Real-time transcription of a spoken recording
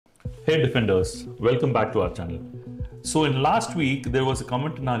Hey Defenders, welcome back to our channel. So in last week, there was a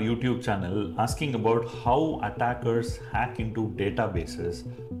comment in our YouTube channel asking about how attackers hack into databases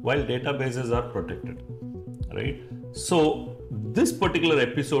while databases are protected, right? So this particular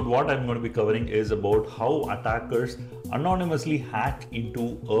episode, what I'm going to be covering is about how attackers anonymously hack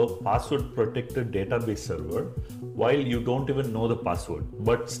into a password protected database server while you don't even know the password,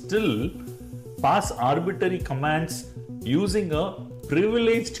 but still pass arbitrary commands using a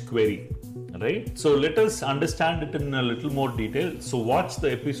privileged query, right? So let us understand it in a little more detail. So watch the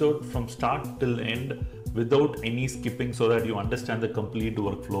episode from start till end without any skipping so that you understand the complete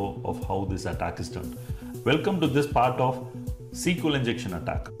workflow of how this attack is done. Welcome to this part of SQL injection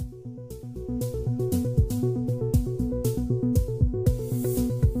attack.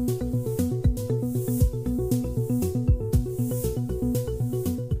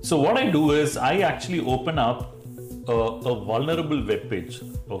 So what I do is I actually open up a vulnerable web page.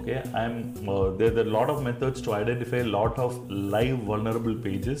 Okay, there's a lot of methods to identify a lot of live vulnerable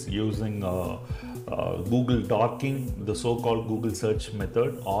pages using Google docking, the so-called Google search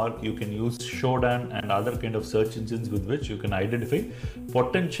method, or you can use Shodan and other kind of search engines with which you can identify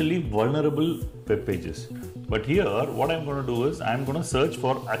potentially vulnerable web pages. But here, what I'm going to do is I'm going to search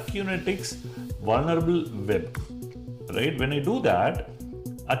for Acunetics vulnerable web. Right? When I do that,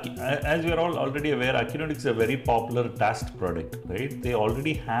 as we are all already aware, Acunetics is a very popular task product, right? They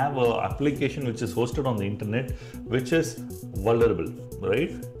already have an application which is hosted on the internet, which is vulnerable,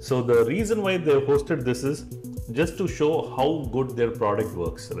 right? So the reason why they hosted this is just to show how good their product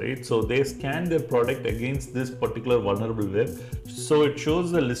works, right? So they scan their product against this particular vulnerable web. So it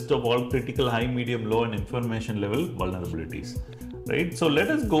shows a list of all critical, high, medium, low, and information level vulnerabilities, right? So let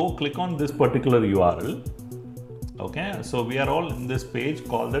us go click on this particular URL. Okay, so we are all in this page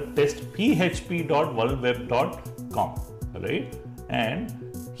called the testphp.vulweb.com, right? And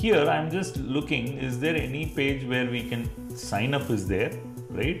here I'm just looking, is there any page where we can sign up is there,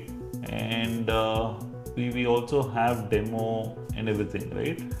 right? And we also have demo and everything,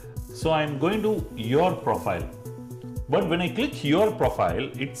 right? So I'm going to your profile. But when I click your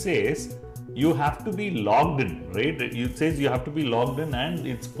profile, it says you have to be logged in, right? It says you have to be logged in and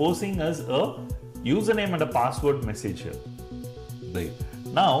it's posing us a username and a password message here. Right.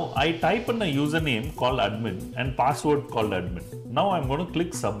 Now I type in a username called admin and password called admin. Now I'm going to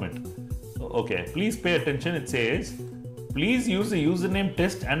click submit. Okay, please pay attention. It says, please use the username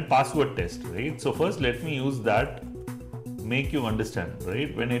test and password test, right? So first let me use that, make you understand,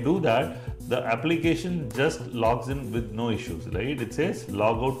 right? When I do that, the application just logs in with no issues, right? It says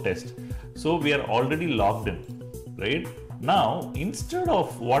logout test. So we are already logged in, right? Now, instead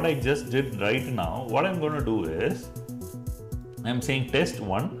of what I just did right now, what I'm going to do is, I'm saying test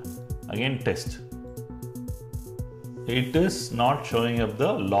 1, again test. It is not showing up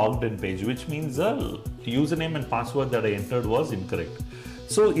the logged in page, which means the username and password that I entered was incorrect.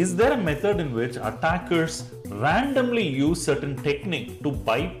 So is there a method in which attackers randomly use certain technique to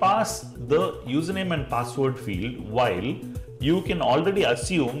bypass the username and password field while you can already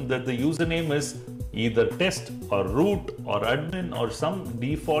assume that the username is either test or root or admin or some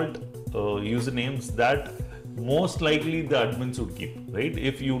default usernames that most likely the admins would keep, right?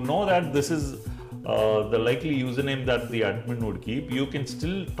 If you know that this is the likely username that the admin would keep, you can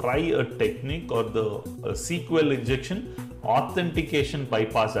still try a technique or the SQL injection authentication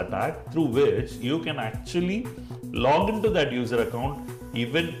bypass attack through which you can actually log into that user account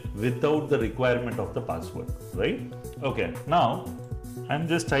even without the requirement of the password, right? Okay, now I'm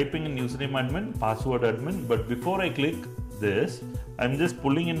just typing in username admin, password admin, but before I click this, I'm just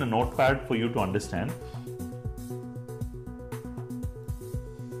pulling in a notepad for you to understand.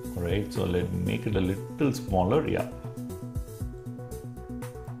 Alright, so let me make it a little smaller, yeah.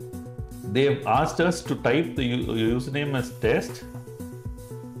 They've asked us to type the username as test,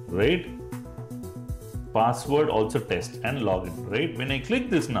 right? Password also test and login, right? When I click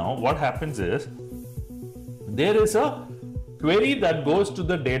this now, what happens is, there is a query that goes to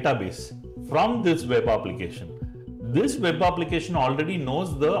the database from this web application. This web application already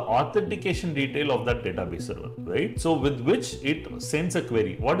knows the authentication detail of that database server, right? So with which it sends a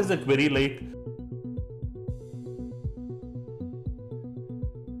query. What is the query like?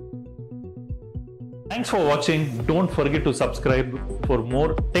 Thanks for watching. Don't forget to subscribe for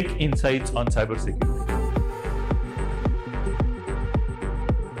more tech insights on cybersecurity.